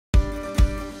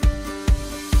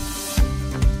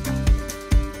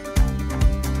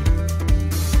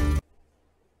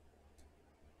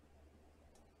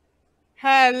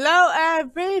Hello,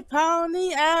 every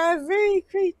pony, every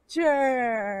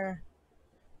creature.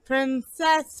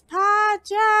 Princess Paw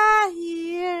Draw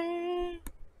here.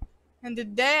 And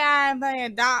today I'm playing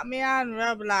Adopt Me on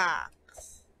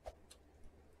Roblox.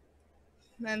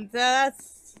 And so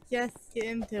let's just get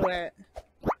into it.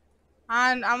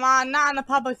 I'm on not on a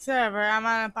public server. I'm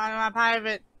on my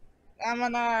private. I'm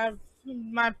on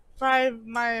my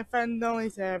friends only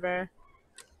server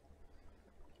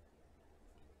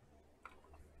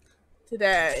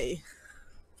today.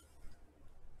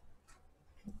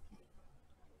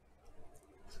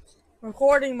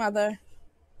 Recording, mother.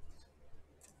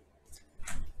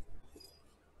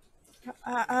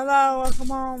 Hello, welcome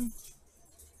home.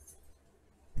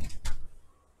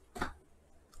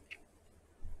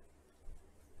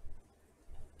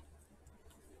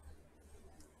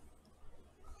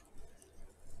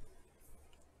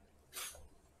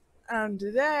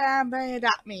 Today I'm playing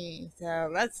Adopt Me, so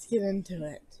let's get into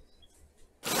it.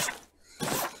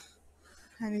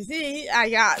 And you see,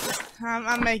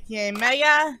 I'm making a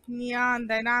Mega Neon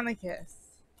Deinonychus.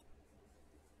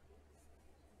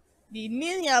 The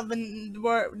meaning of the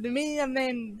word, the meaning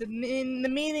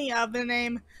of the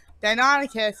name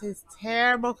Deinonychus is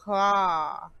terrible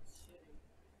claw.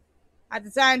 The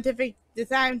scientific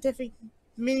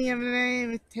meaning of the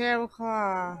name is terrible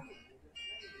claw.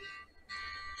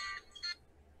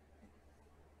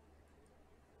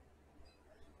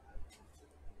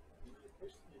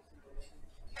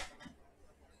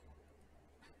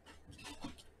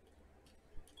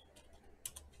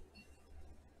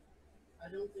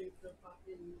 I don't think the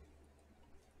fucking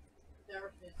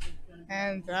therapist is gonna be.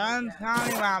 And so I'm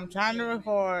telling you, I'm trying to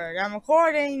record. I'm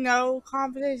recording. No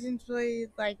competitions, please.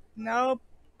 Like no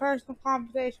personal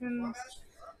competitions. I'm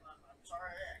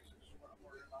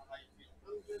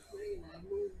just saying, I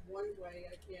move one way,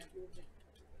 I can't move it.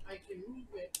 I can move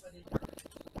it, but it.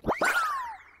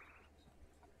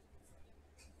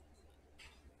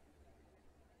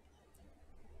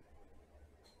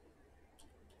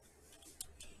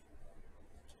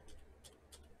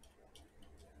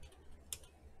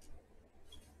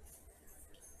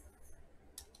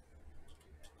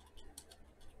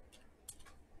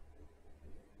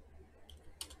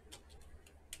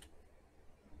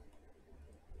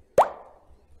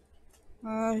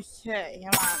 Okay,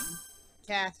 come on.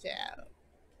 Cash out.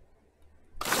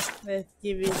 Let's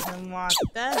give you some water.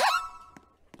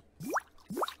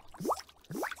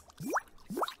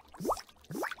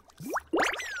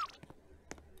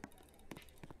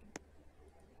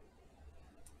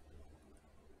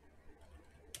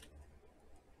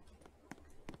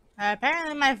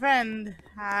 Apparently my friend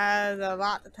has a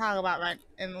lot to talk about right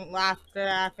after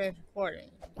I finish recording.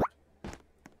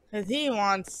 Cause he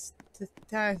wants to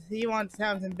tell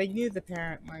some big news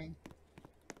apparently.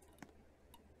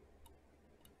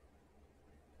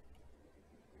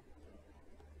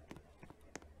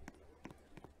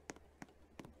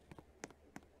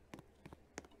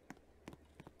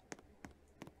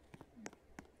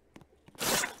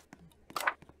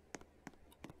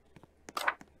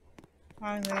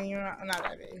 Honestly, you're not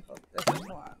that big. This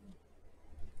one.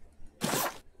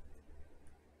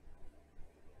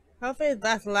 Hopefully it's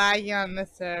less laggy on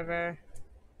this server.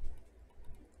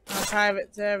 On a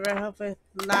private server, hopefully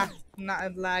it's not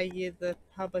as laggy as the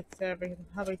public server. Because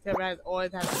the public server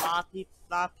always has a lot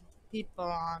of people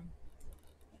on.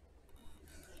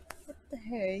 What the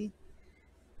hey?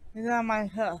 It's on my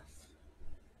hoof.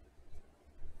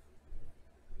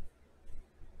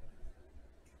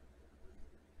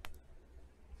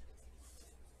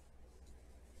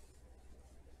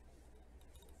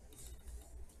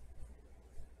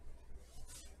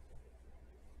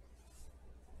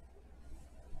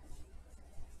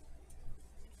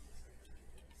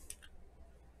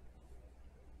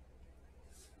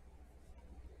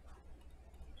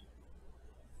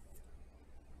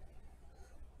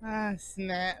 Ah,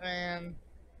 snap, man.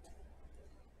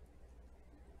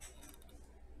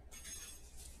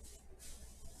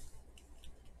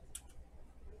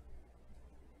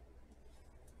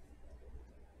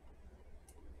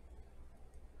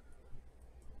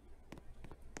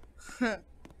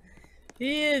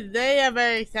 They are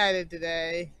very excited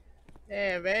today.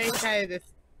 They are very excited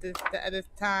at this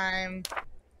time.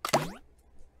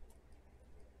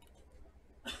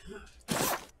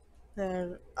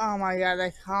 Oh my god,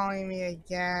 they're calling me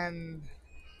again.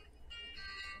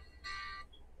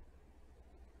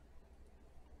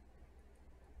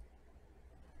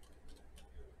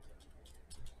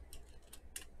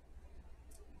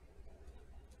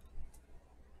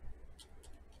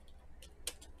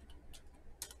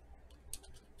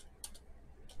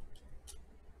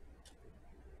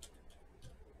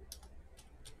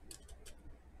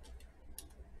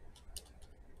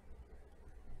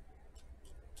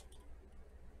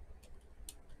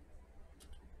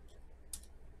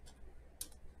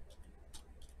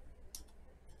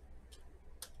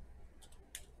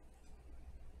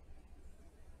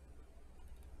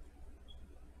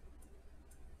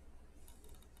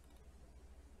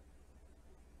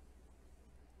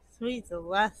 Sweet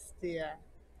Celestia.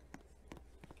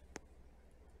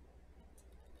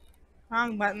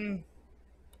 Wrong button.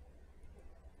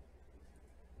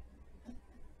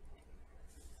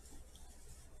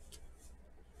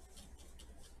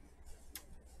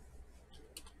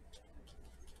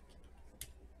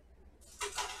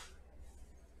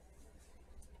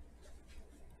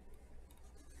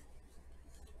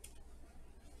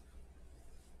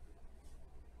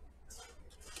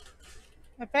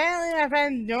 Apparently my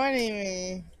friend's joining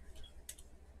me.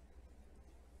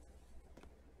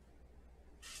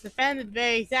 The friend is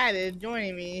very excited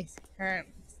joining me soon,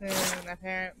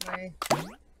 apparently.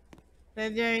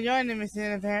 They're joining me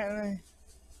soon, apparently.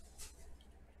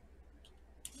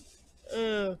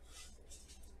 Ooh.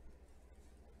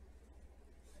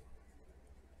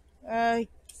 Okay,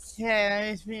 let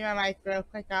me just mute my mic real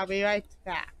quick. I'll be right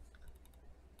back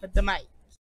with the mic.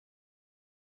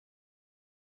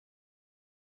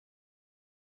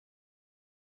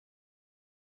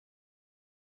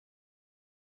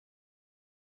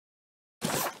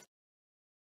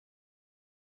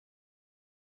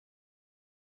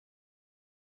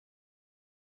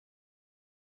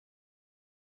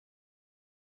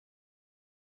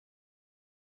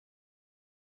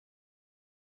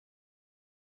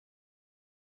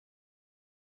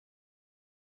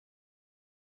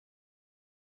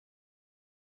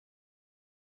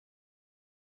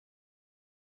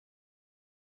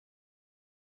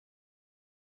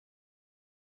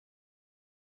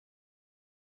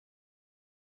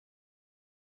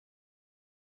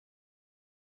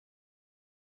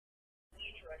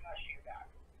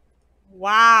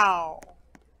 Wow.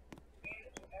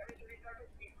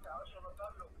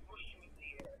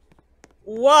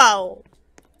 Whoa.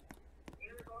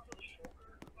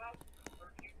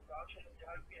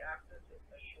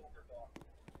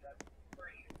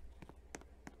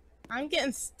 I'm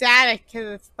getting static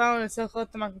because this phone is so close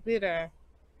to my computer.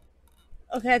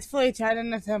 Okay, it's fully charged. I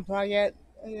didn't have to unplug it.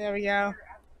 There we go.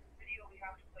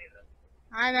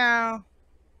 I know.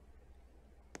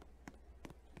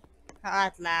 Oh,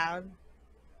 that's loud.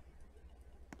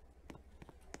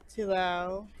 Too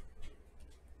low.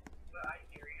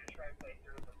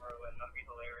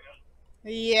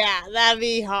 Yeah, that'd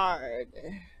be hard.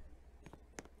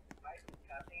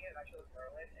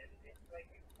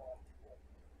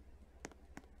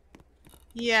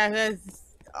 Yeah, because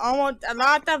almost a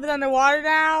lot of stuff is underwater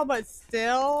now, but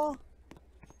still.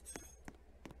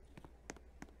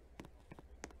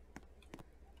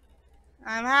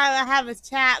 I have a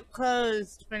chat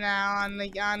closed for now on the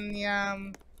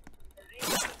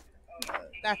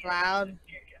that's loud.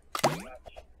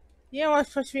 You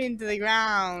almost pushed me into the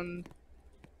ground.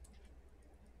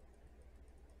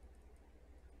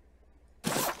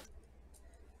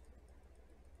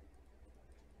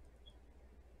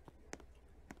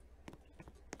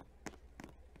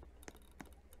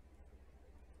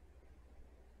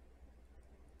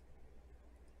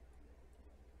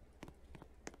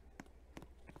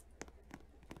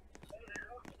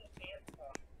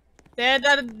 They're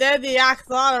the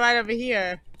axolotl right over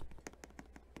here.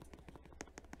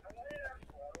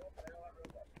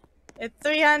 It's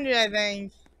 300, I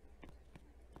think.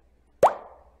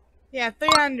 Yeah,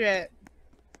 300.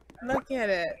 Look at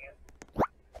it.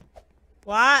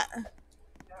 What?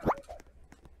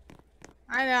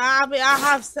 I know.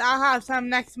 I'll have some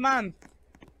next month.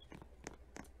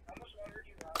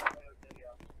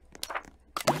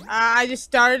 I just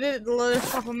started it a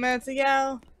couple minutes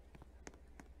ago.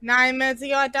 9 minutes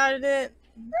ago, I started it.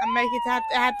 I make it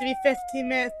have to be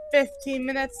 15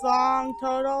 minutes long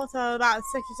total, so about 6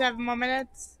 or 7 more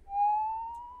minutes.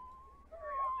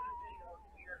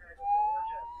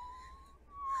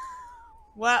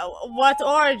 What's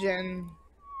Origin?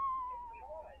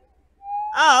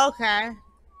 Oh, okay.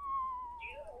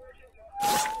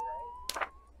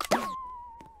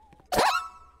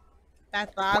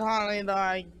 That's loud. Hold on, let me lower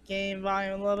my game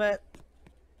volume a little bit.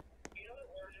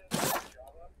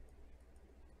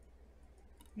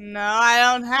 No, I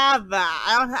don't have that.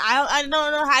 I don't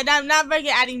know. I'm not very good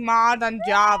at adding mods on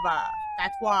Java.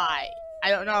 That's why.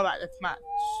 I don't know about this much.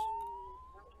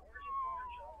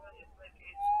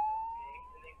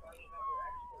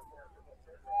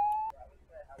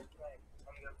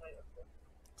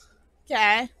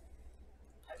 Okay.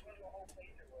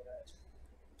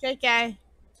 Okay.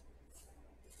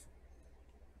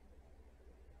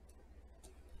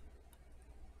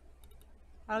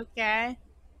 Okay.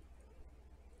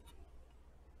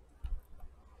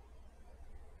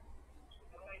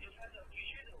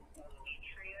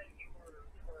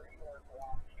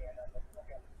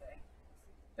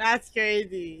 That's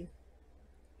crazy.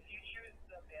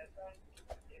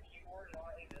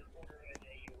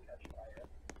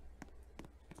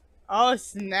 Oh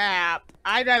snap!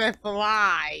 I'd rather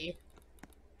fly.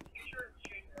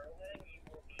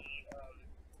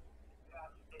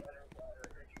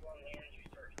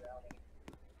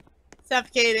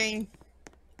 Suffocating.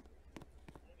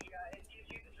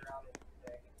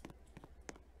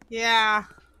 Yeah.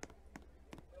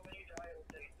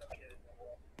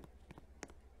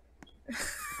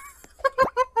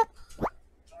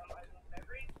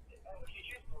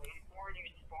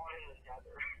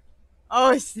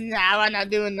 Oh snap! I'm not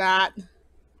doing that.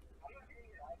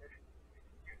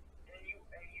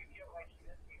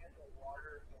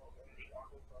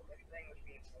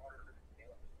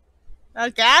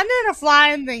 Okay, I'm doing a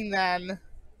flying thing then.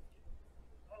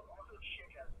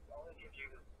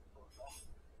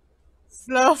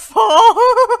 Slow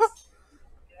fall.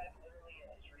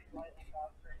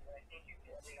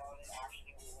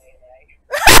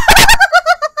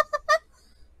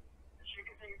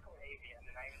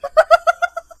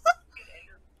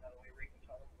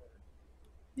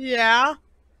 Yeah.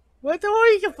 What the more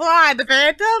you can fly? The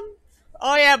Phantom?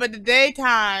 Oh yeah, but the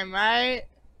daytime, right?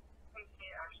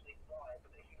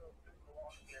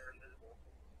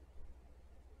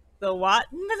 The what?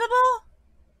 Invisible?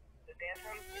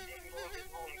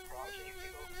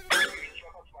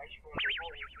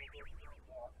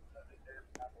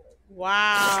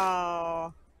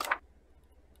 Wow.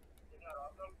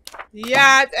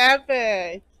 Yeah, it's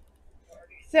epic.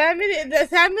 Send me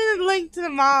the link to the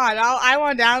mod. I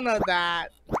want to download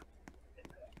that.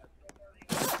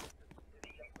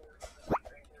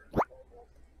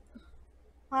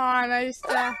 Oh, nice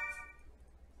stuff.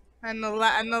 And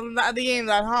the game's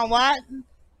on, huh? What?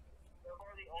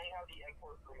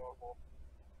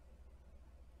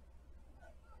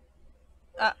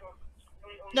 Uh,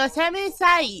 no, send me a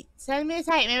site. Send me a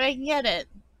site. Maybe I can get it.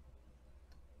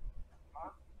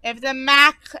 If it's a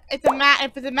Mac, if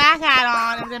it's a Mac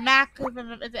add-on,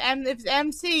 if it's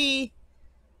MC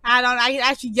add-on, I can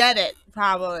actually get it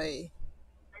probably.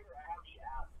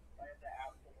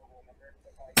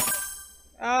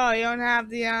 Oh, you don't have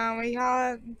the what do you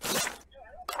call it?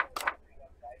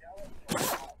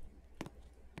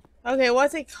 Okay,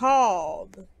 what's it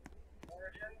called?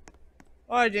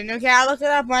 Origin. Okay, I'll look it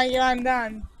up when I'm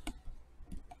done.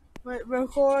 What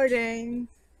recording?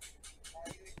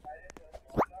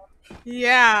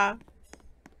 Yeah.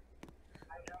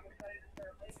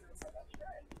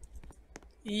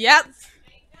 Yep.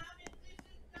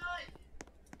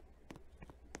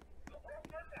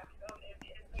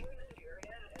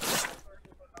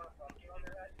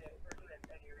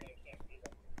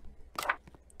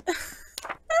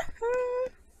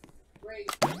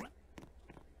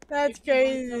 That's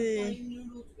crazy.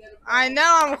 I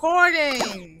know, I'm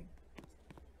recording.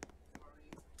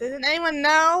 Doesn't anyone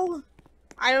know?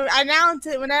 I announce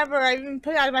it whenever I even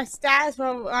put it on my status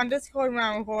on Discord when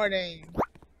I'm recording.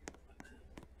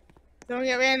 Don't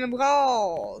get random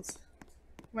calls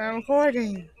when I'm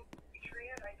recording.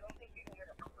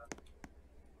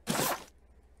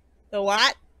 The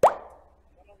what?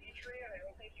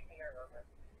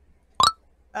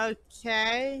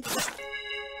 Okay.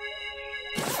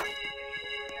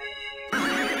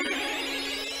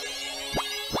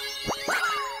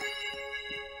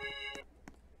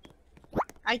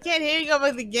 I can't hear you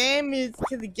over the game music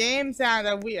because the game sounds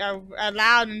are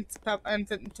loud in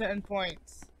certain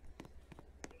points.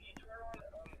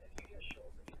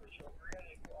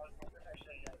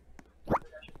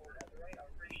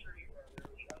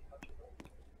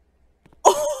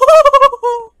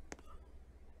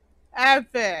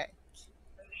 Epic.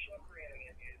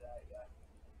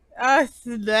 Oh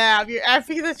snap! You're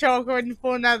epic the show according to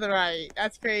full netherite.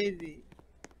 That's crazy.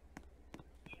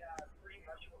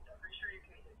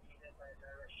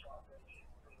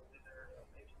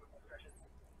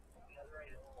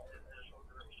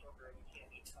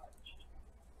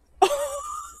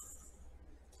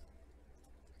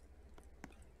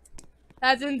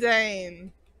 That's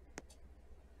insane.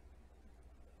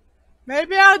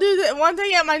 Maybe I'll do that once I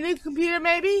get my new computer.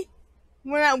 Maybe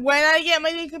when I get my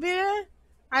new computer,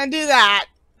 I do that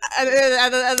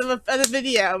as a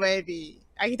video. Maybe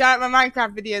I can start my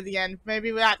Minecraft videos again.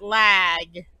 Maybe without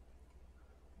lag.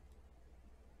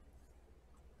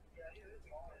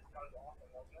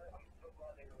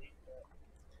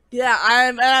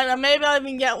 Yeah, maybe I'll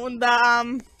even get one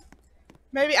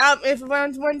maybe if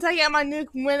once I get my new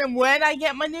when I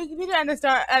get my new computer I'm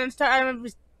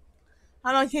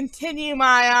gonna continue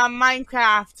my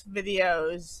Minecraft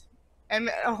videos and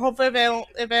hopefully if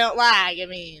they don't lag. I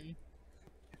mean,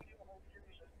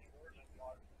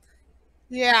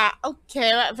 yeah,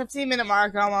 okay, we're at 15-minute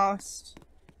mark almost.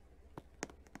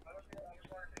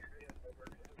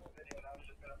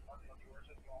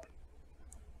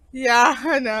 Yeah,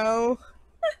 I know.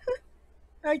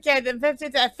 Okay, the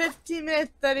 50's at 15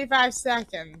 minutes 35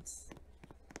 seconds.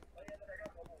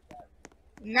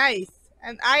 Nice.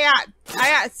 And I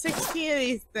got 16 of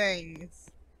these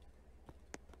things.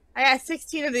 I got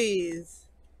 16 of these.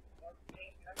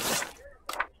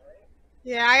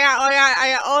 Yeah, I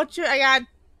got ultra. I got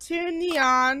 2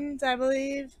 neons, I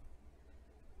believe.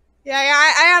 Yeah,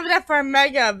 I have enough for a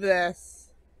mega of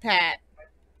this pet.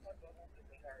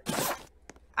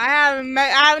 I have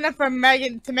enough for a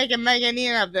mega to make a mega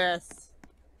neon of this.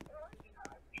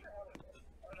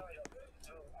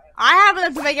 I have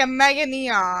enough to make a mega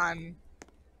neon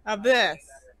of this.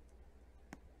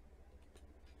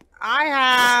 I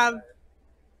have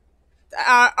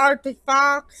Arctic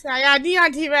Fox. I got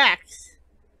Neon T-Rex.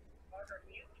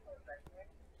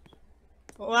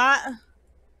 What?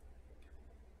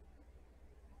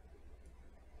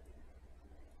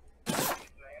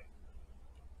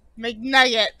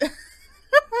 McNugget.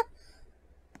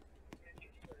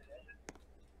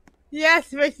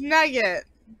 Yes, McNugget.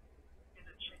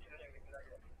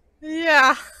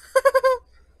 Yeah.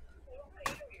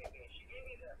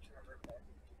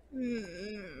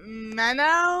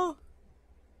 Menno?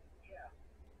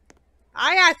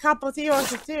 I got a couple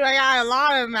seahorses too. I got a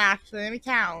lot of them actually. Let me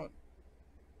count.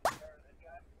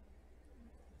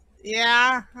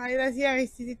 Yeah. Let's see how many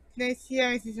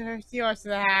seahorses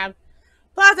I have.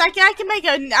 Plus, I can make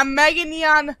a mega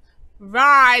neon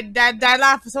ride that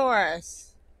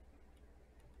Dilophosaurus.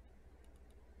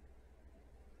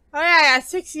 Oh yeah, I got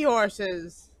 60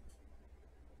 horses.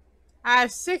 I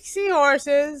have 60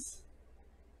 horses.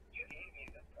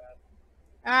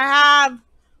 I have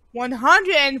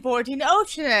 114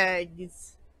 ocean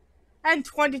eggs. And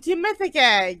 22 mythic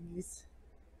eggs.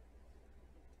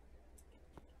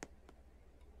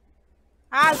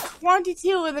 I have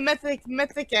 22 of the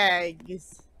mythic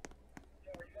eggs.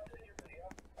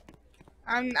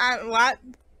 What?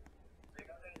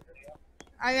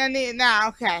 I need it now,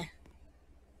 okay.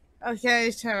 Okay,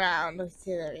 let's turn around. Let's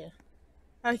see, there we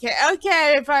go.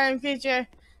 Okay, fun feature.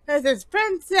 This is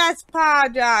Princess Paw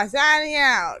Draw signing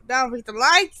out. Don't forget to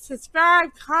like,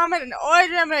 subscribe, comment, and always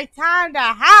remember it's time to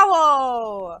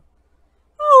howl!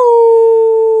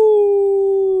 Ooh.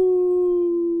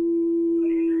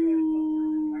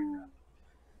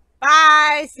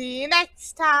 Bye, see you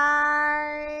next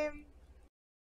time!